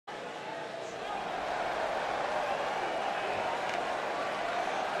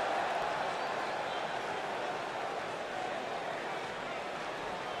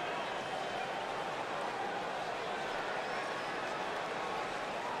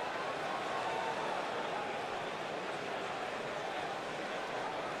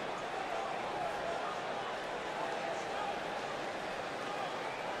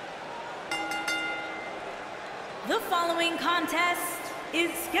The following contest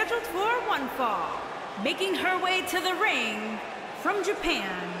is scheduled for one fall. Making her way to the ring from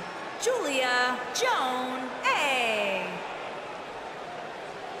Japan, Julia Joan A.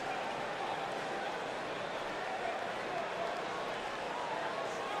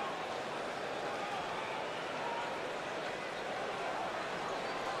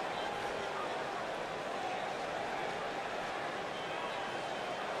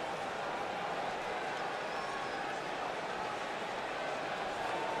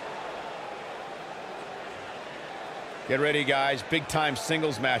 Get ready, guys. Big-time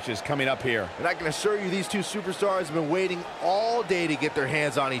singles matches coming up here. And I can assure you these two superstars have been waiting all day to get their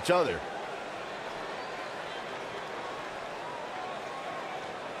hands on each other.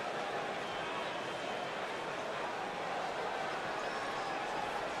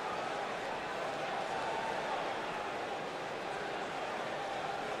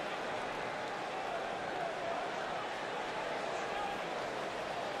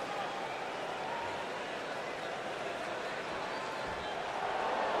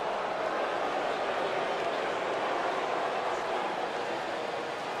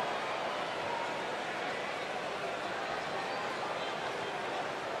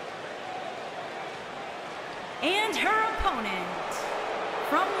 And her opponent,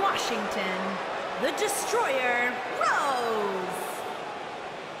 from Washington, the Destroyer, Rose.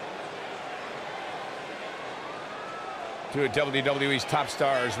 Two of WWE's top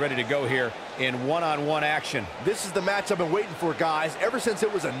stars ready to go here in one-on-one action. This is the match I've been waiting for, guys. Ever since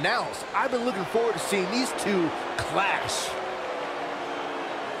it was announced, I've been looking forward to seeing these two clash.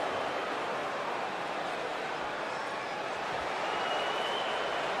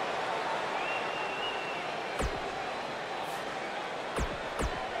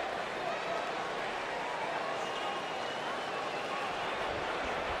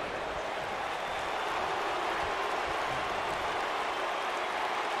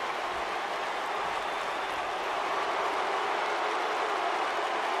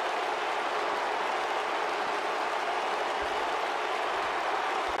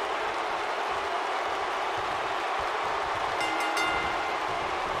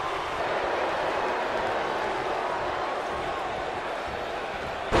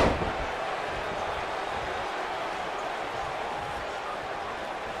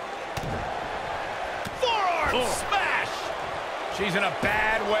 Smash! She's in a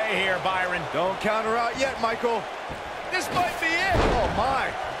bad way here, Byron. Don't count her out yet, Michael. This might be it. Oh, my.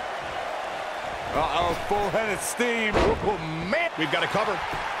 Uh-oh, full-headed steam. Oh, man. We've got to cover.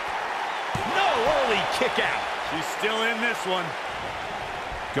 No, early kick out. She's still in this one.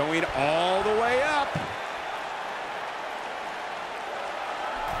 Going all the way up.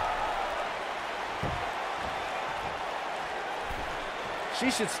 She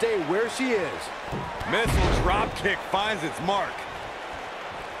should stay where she is. Missile drop kick finds its mark.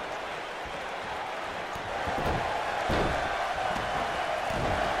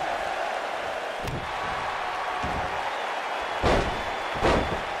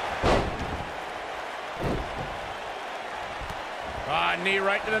 Knee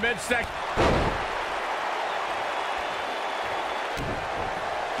right to the midsection.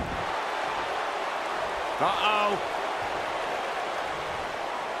 Uh-oh.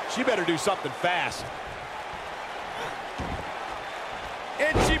 She better do something fast.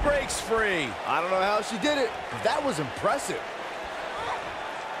 And she breaks free. I don't know how she did it, but that was impressive.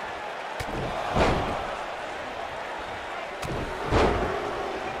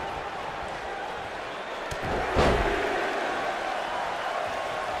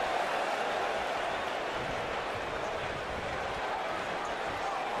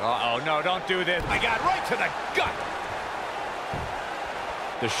 Uh-oh, no, don't do this. I got right to the gut.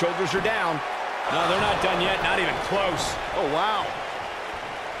 The shoulders are down. No, they're not done yet, not even close. Oh, wow.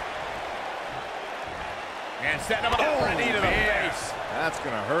 And setting him up for a knee to the face. That's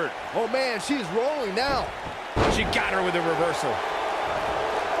going to hurt. Oh, man, she's rolling now. She got her with a reversal.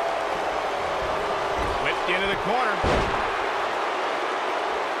 Whipped into the corner.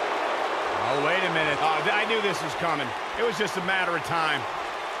 Oh, wait a minute. Oh, I knew this was coming. It was just a matter of time.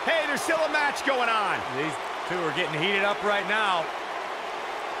 Hey, there's still a match going on. These two are getting heated up right now.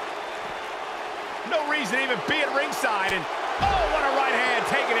 No reason to even be at ringside, and oh, what a right hand,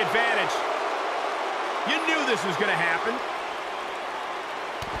 taking advantage. You knew this was going to happen.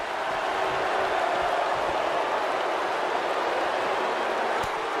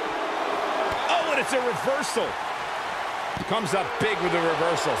 Oh, and it's a reversal. Comes up big with the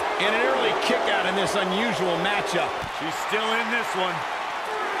reversal. And an early kick out in this unusual matchup. She's still in this one.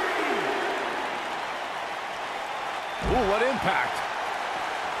 Ooh, what impact.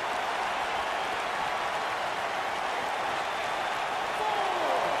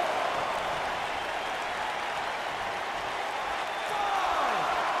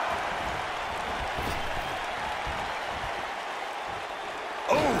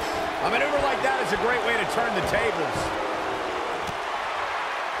 That's a great way to turn the tables.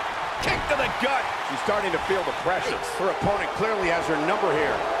 Kick to the gut. She's starting to feel the pressure. Her opponent clearly has her number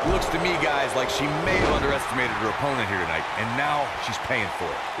here. Looks to me, guys, like she may have underestimated her opponent here tonight, and now she's paying for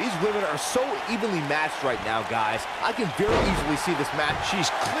it. These women are so evenly matched right now, guys. I can very easily see this match.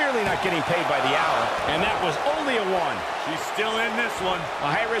 She's clearly not getting paid by the hour, and that was only a one. She's still in this one. A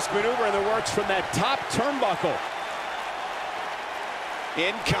high-risk maneuver in the works from that top turnbuckle.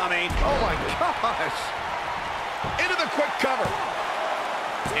 Incoming. Oh, my gosh. Into the quick cover.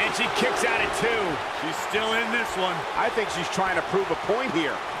 And she kicks out at 2. She's still in this one. I think she's trying to prove a point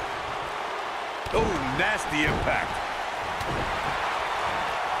here. Oh, nasty impact.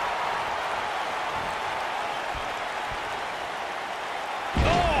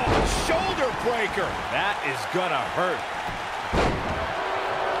 Oh, shoulder breaker. That is gonna hurt.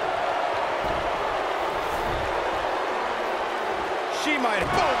 She might,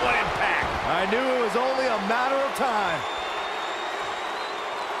 boom, what impact. I knew it was only a matter of time.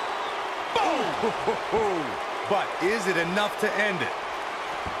 But is it enough to end it?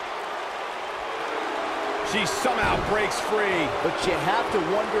 She somehow breaks free. But you have to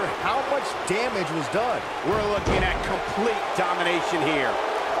wonder how much damage was done. We're looking at complete domination here.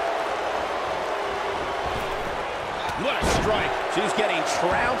 What a strike. She's getting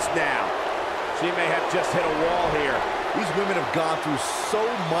trounced now. She may have just hit a wall here. These women have gone through so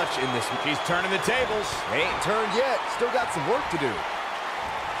much in this. She's turning the tables. They ain't turned yet. Still got some work to do.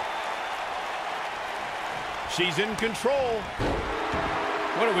 She's in control.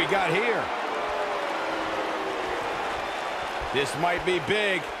 What do we got here? This might be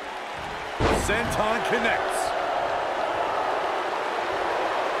big. Senton connects.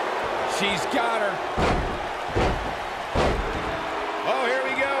 She's got her. Oh, here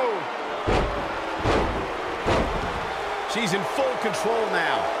we go. She's in full control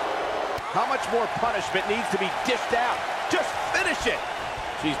now. How much more punishment needs to be dished out? Just finish it.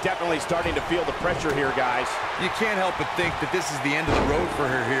 She's definitely starting to feel the pressure here, guys. You can't help but think that this is the end of the road for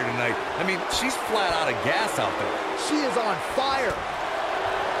her here tonight. I mean, she's flat out of gas out there. She is on fire.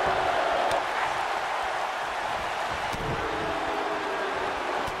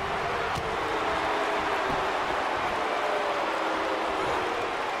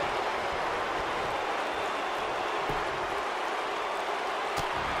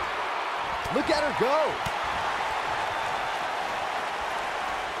 Look at her go.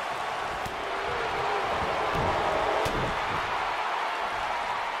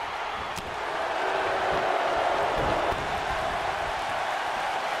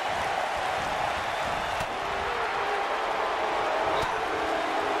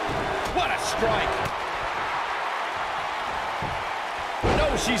 What a strike.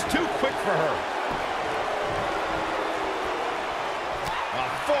 No, she's too quick for her. A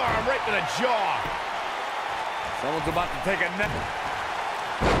forearm right to the jaw. Someone's about to take a nap.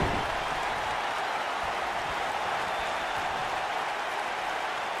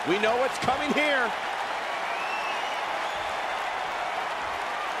 We know what's coming here.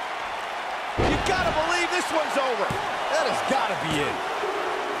 You gotta believe this one's over. That has gotta be it.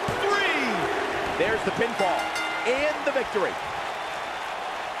 3. There's the pinfall and the victory.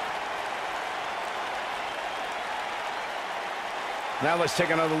 Now let's take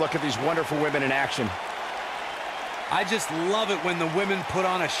another look at these wonderful women in action. I just love it when the women put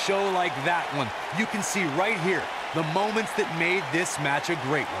on a show like that one. You can see right here the moments that made this match a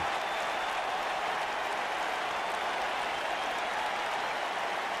great one.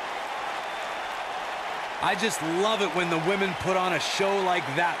 I just love it when the women put on a show like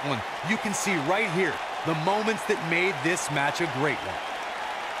that one. You can see right here the moments that made this match a great one.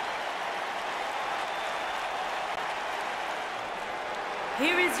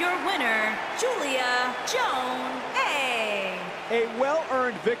 Here is your winner, Julia Joan A. A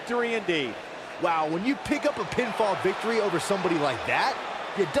well-earned victory indeed. Wow, when you pick up a pinfall victory over somebody like that,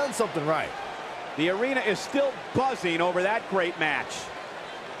 you've done something right. The arena is still buzzing over that great match.